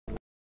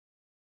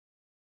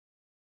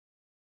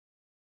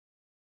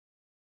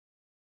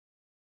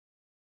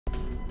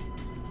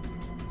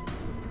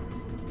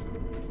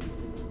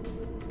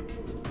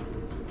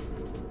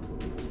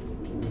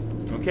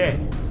Okay,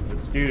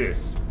 let's do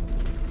this.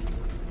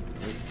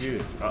 Let's do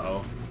this.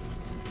 Uh-oh.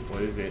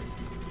 What is it?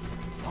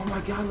 Oh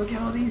my god, look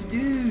at all these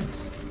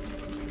dudes!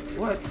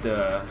 What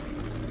the?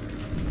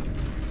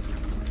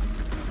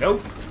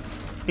 Nope.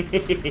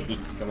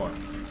 Come on.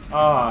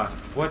 Ah,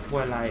 what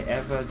will I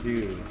ever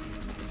do?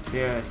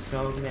 There are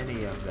so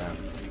many of them.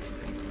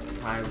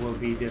 I will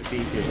be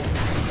defeated.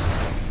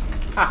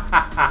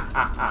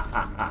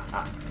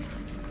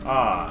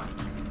 Ah,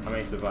 I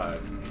may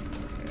survive.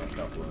 Okay, a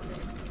couple of them.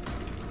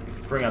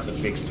 Bring out the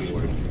big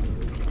sword.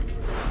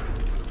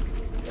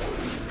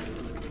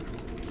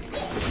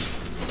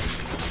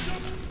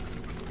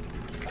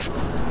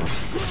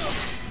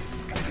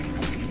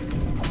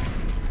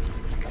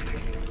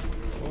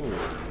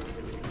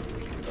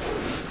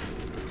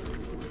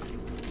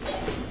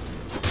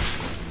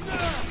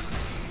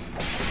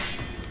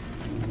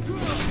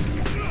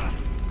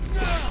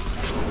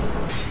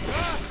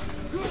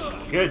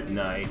 Good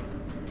night.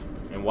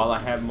 And while I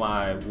have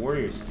my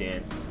warrior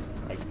stance,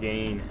 I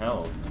gain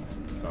health.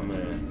 So I'm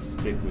gonna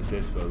stick with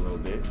this for a little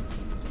bit.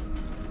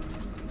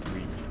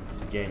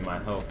 Regain my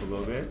health a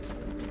little bit.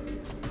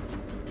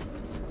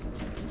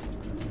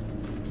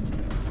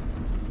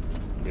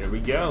 There we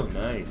go.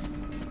 Nice.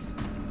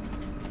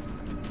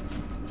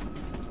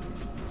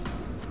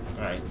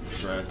 Alright,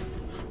 let's run.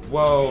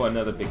 Whoa,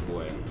 another big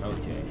boy.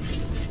 Okay.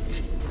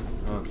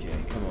 Okay,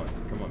 come on.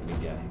 Come on, big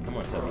guy. Come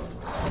on, Tubby.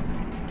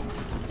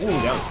 Ooh,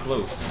 that was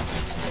close.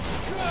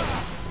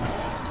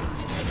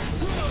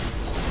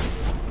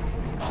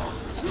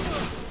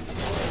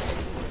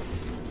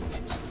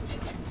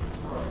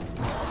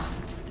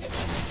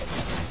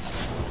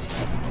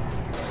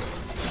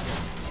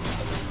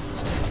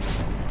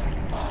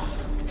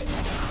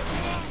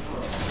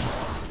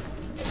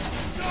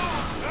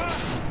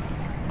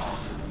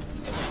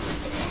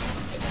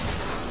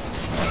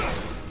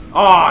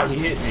 Ah, he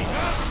hit me.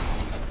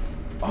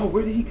 Oh,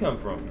 where did he come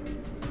from?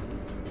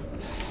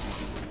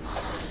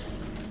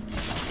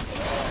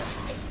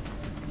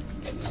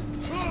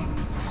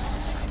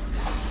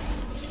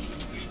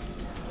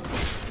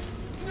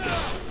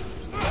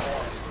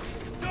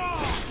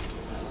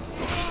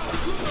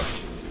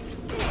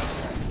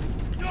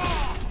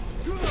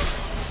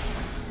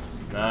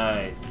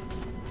 Nice.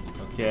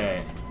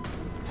 Okay.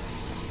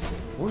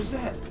 What was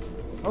that?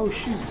 Oh,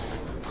 shoot.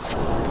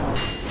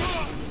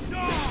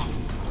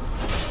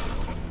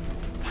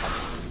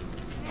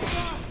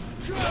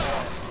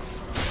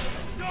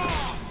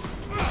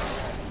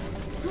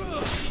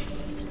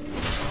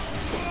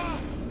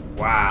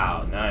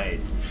 Wow,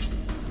 nice.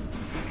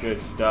 Good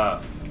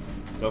stuff.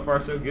 So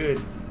far, so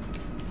good.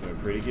 Doing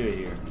pretty good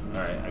here.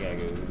 Alright, I gotta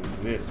go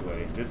this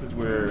way. This is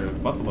where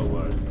Buffalo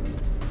was.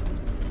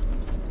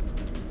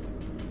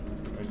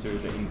 Enter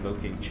the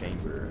invoking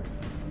chamber.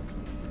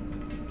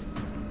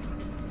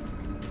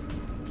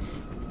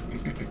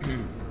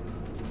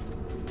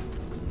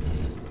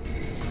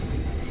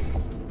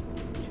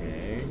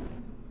 Okay.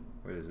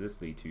 Where does this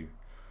lead to?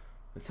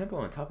 The temple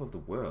on top of the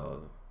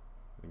world.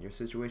 When your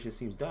situation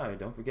seems dire,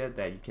 don't forget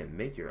that you can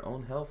make your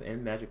own health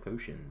and magic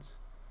potions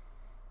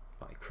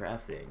by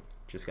crafting.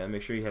 Just gotta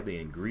make sure you have the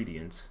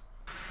ingredients.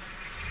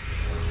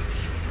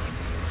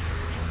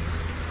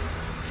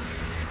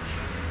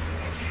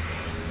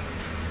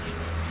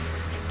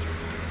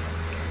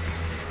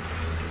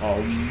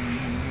 Oh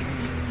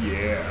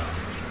yeah.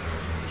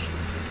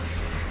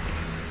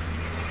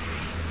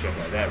 Check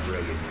out that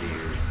rugged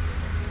beard.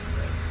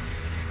 Nice.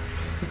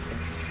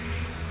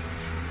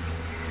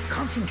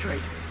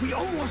 Concentrate! We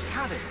almost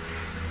have it!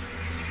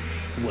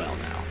 Well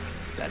now,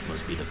 that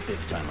must be the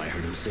 5th time I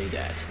heard him say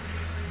that.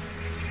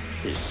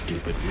 This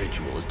stupid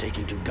ritual is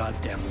taking too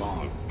goddamn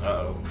long.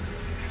 Uh-oh.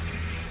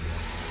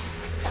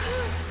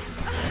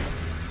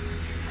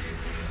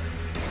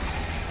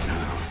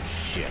 Oh,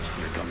 shit.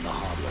 Here come the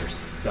hobblers.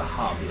 The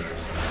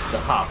hobblers. The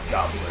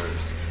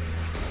hobgobblers.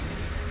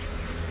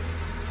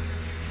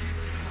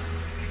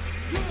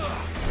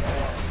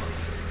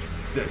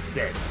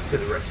 Descent to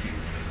the rescue.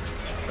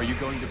 Are you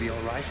going to be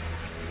alright?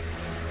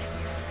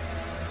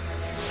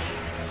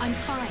 I'm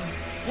fine.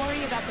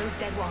 Worry about those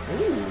dead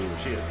walkers. Ooh,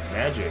 she has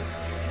magic.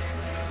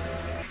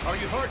 Are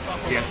you hurt,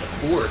 Buffalo? She has the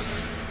force.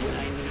 When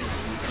I need you,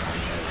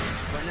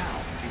 for now,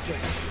 you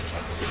just have to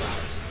check the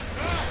flowers.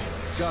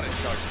 Got it,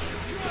 Sergeant.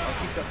 I'll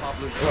keep the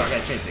hobblers. Oh, I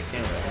gotta change the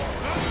camera.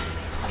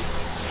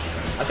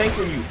 I think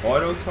when you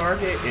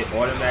auto-target, it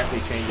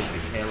automatically changes the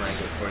camera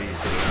angle for you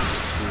so you don't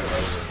screw it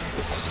over.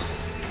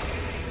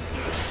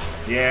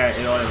 Yeah,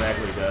 it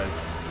automatically does.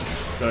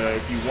 So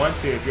if you want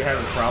to, if you're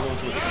having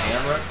problems with the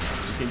camera,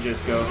 you can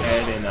just go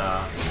ahead and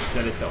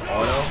set it to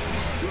auto,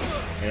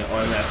 and it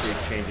automatically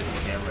changes the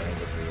camera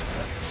angle for you.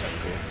 That's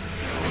cool.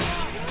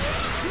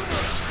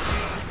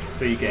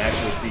 So you can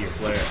actually see your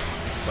player.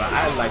 But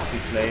I like to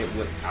play it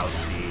without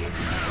the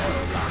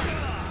auto locking.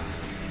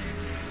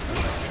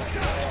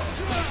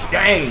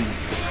 Dang!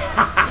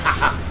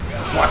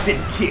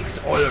 Spartan kicks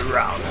all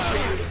around for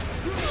you.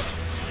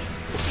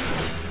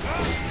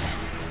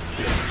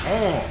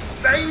 Oh,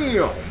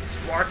 damn!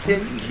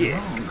 Spartan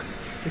kick.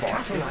 The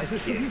catalyzer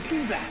shouldn't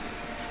do that.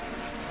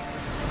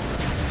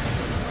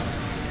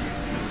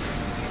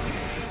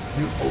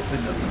 You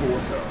open the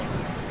portal.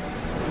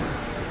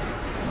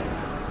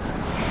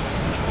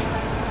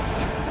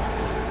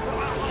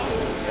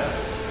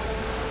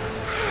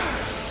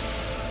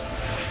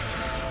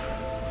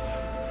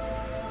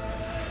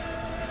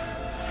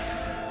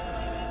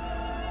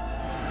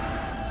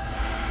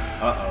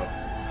 Uh-oh.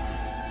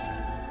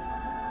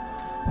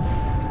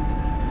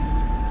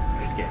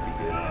 This can't be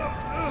good.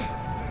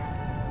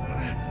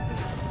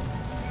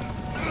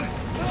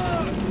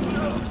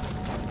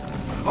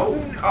 Oh,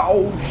 no.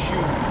 Oh,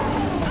 shoot.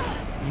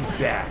 He's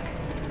back.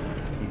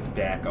 He's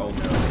back. Oh,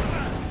 no.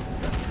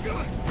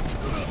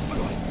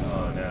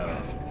 Oh, no.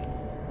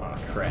 Oh,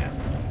 crap.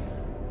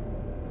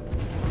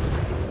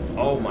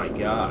 Oh, my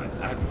God.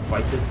 I have to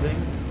fight this thing?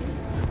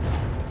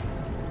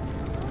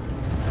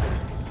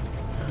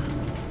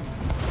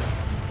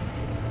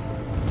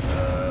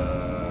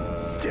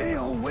 Stay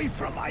away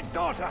from my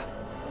daughter!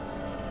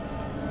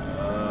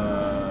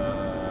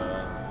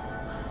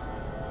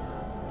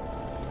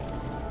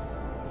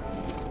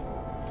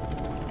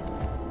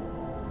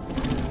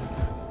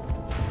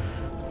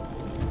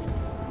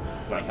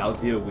 It's like, I'll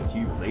deal with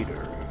you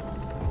later.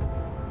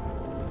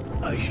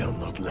 I shall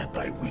not let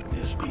thy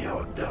weakness be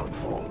our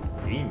downfall.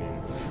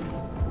 Demon?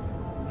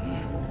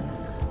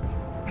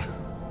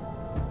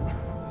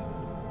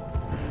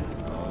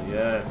 Oh,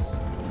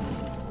 yes.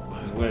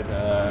 This is what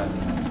I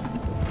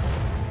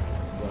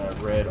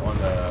read on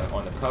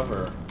the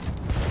cover.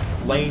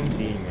 Flame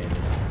demon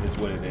is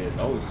what it is.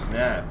 Oh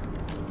snap!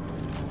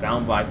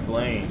 Bound by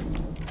flame.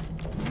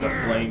 The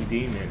flame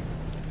demon.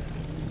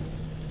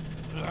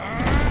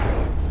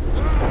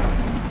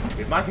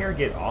 Did my hair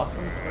get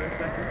awesome for a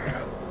second?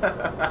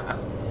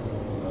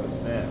 Oh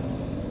snap!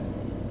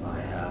 I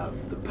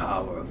have the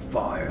power of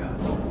fire.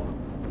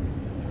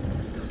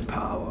 The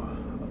power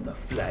of the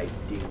flame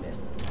demon.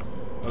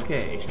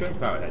 Okay, a strange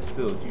power has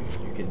filled you.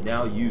 You can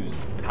now use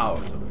the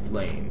powers of the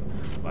flame.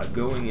 By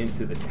going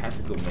into the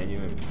tactical menu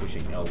and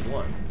pushing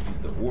L1,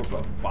 use the orb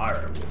of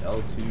fire with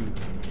L2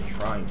 and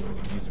triangle.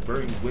 Use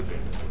burning whipping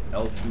with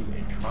L2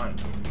 and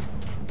triangle.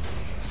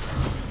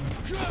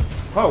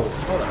 Oh,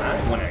 hold on, I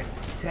didn't want to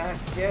attack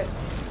yet.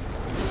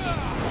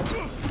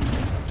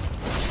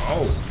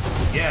 Oh,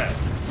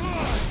 yes.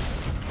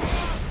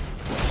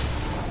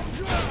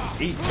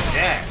 Eat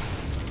that.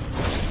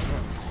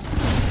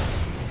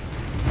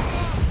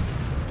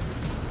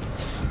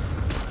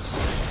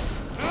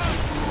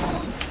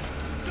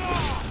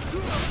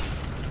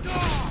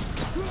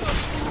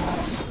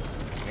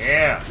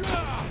 Yeah.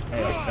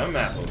 Hey, like them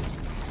apples.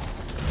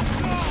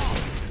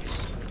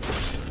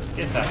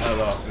 Get the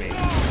hell off me.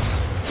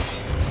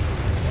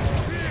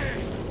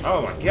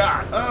 Oh my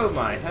god. Oh,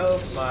 my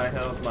health, my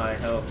health, my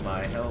health,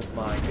 my health,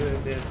 my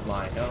goodness,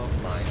 my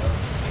health, my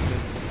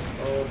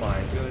health. Oh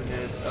my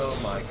goodness, oh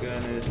my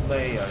goodness.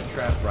 Lay a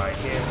trap right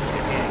here. Put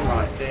your hand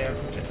right there.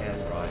 Put your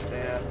hand right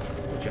there.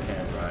 Put your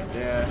hand right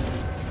there.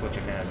 Put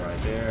your hand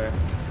right there.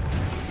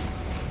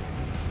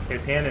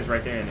 His hand is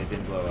right there and it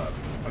didn't blow up.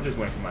 I'm just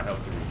waiting for my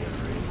health to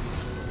regenerate.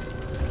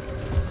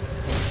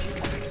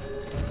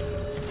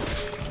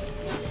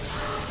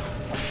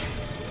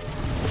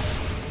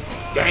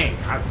 Dang,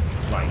 I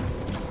like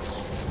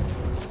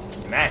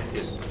smacked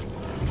his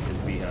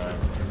behind.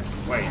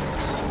 Wait,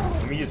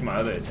 let me use my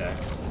other attack.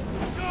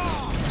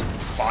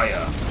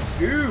 Fire.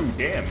 Ooh,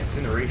 damn,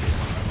 incineration.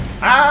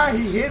 Ah,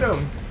 he hit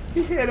him.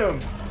 He hit him.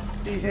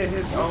 He hit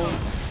his own.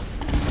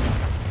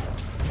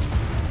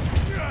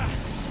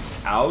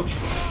 Ouch.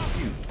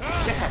 You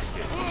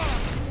bastard.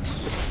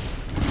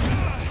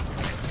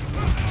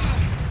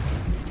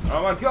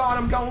 Oh my god,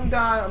 I'm gonna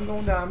die. I'm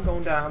gonna die. I'm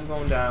gonna die. I'm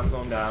gonna die. I'm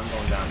gonna die. I'm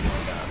gonna die. I'm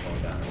gonna die. I'm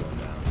gonna die. I'm gonna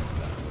die.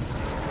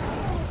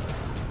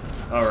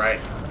 Alright,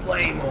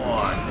 flame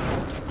on.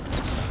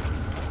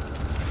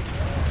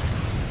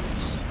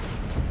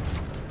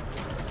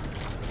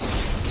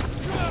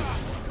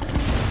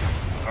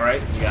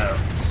 Alright, we got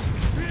him.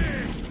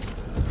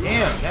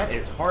 Damn, that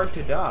is hard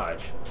to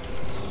dodge.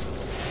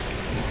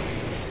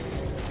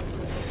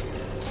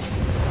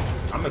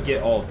 I'm gonna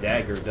get all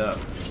daggered up.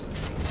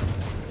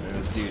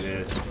 Let's do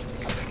this.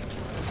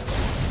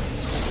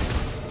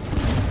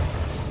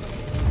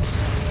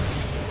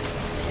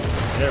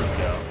 There we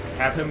go.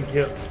 Have him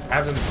kill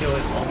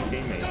his own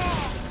teammate.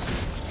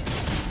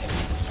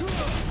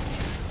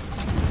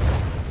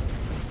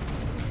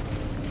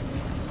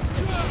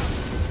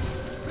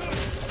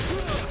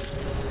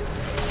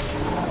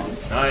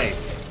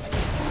 Nice.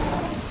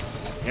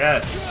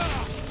 Yes.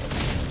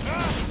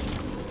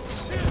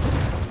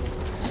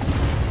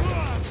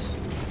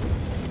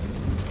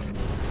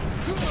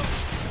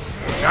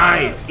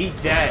 Nice. Eat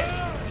that.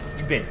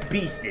 You've been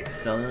beasted,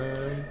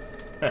 son.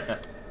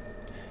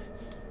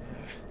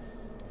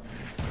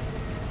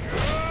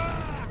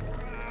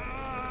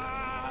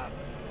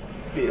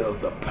 Feel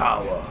the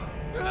power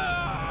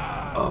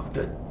of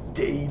the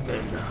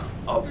demon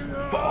of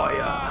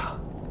fire.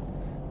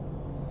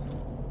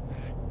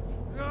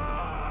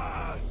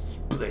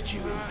 Split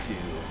you in two.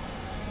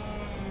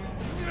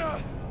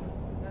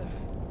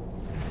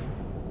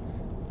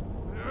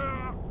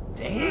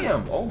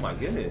 Damn! Oh my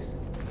goodness.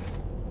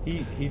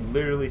 He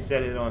literally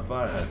set it on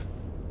fire.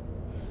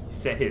 He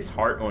set his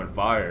heart on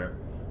fire.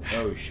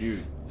 Oh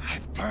shoot.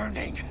 I'm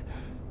burning.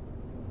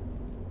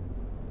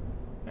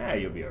 Ah,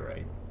 you'll be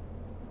alright.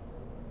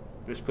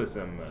 Just put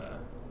some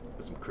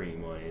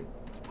cream on it.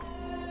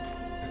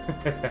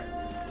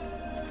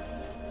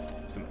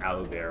 Some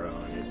aloe vera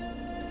on it.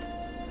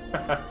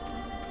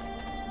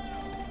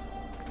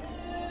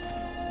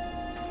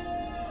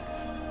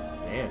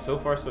 Man, so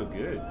far so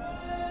good.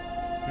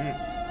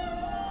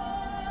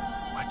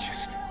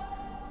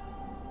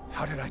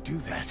 How did I do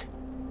that?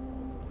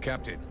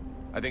 Captain,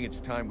 I think it's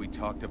time we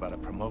talked about a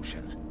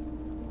promotion.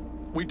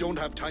 We don't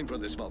have time for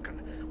this,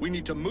 Vulcan. We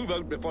need to move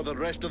out before the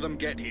rest of them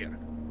get here.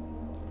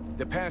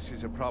 The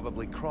passes are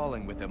probably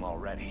crawling with them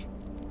already.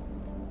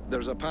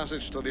 There's a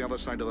passage to the other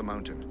side of the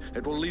mountain.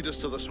 It will lead us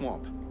to the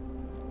swamp.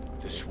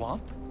 The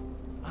swamp?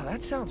 Oh,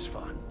 that sounds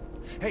fun.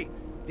 Hey,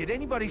 did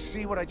anybody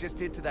see what I just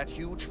did to that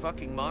huge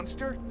fucking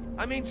monster?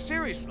 I mean,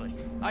 seriously,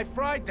 I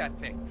fried that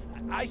thing.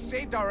 I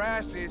saved our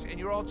asses, and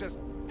you're all just,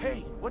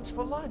 hey, what's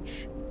for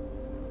lunch?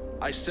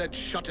 I said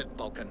shut it,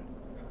 Vulcan.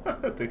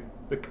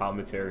 the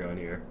commentary on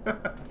here.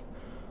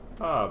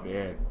 Oh,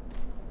 man.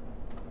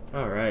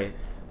 Alright.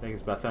 I think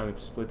it's about time to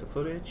split the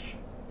footage.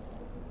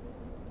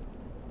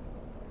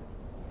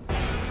 Oh,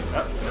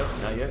 no,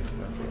 not yet.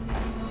 Not yet.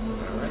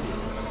 Alright.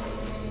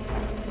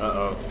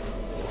 Uh-oh.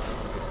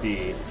 It's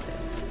the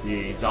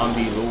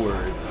zombie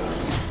lord.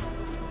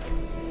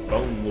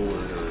 Bone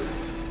lord or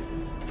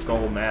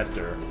skull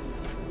master.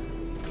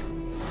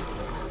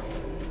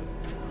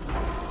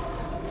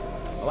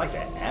 I like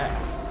that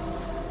axe.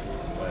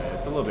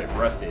 It's a little bit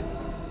rusted.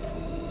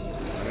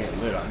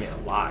 I mean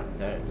a lot.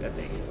 That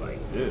thing is like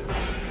good.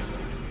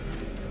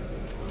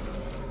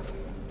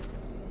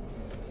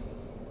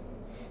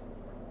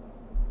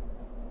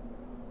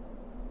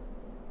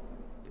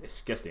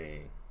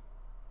 Disgusting.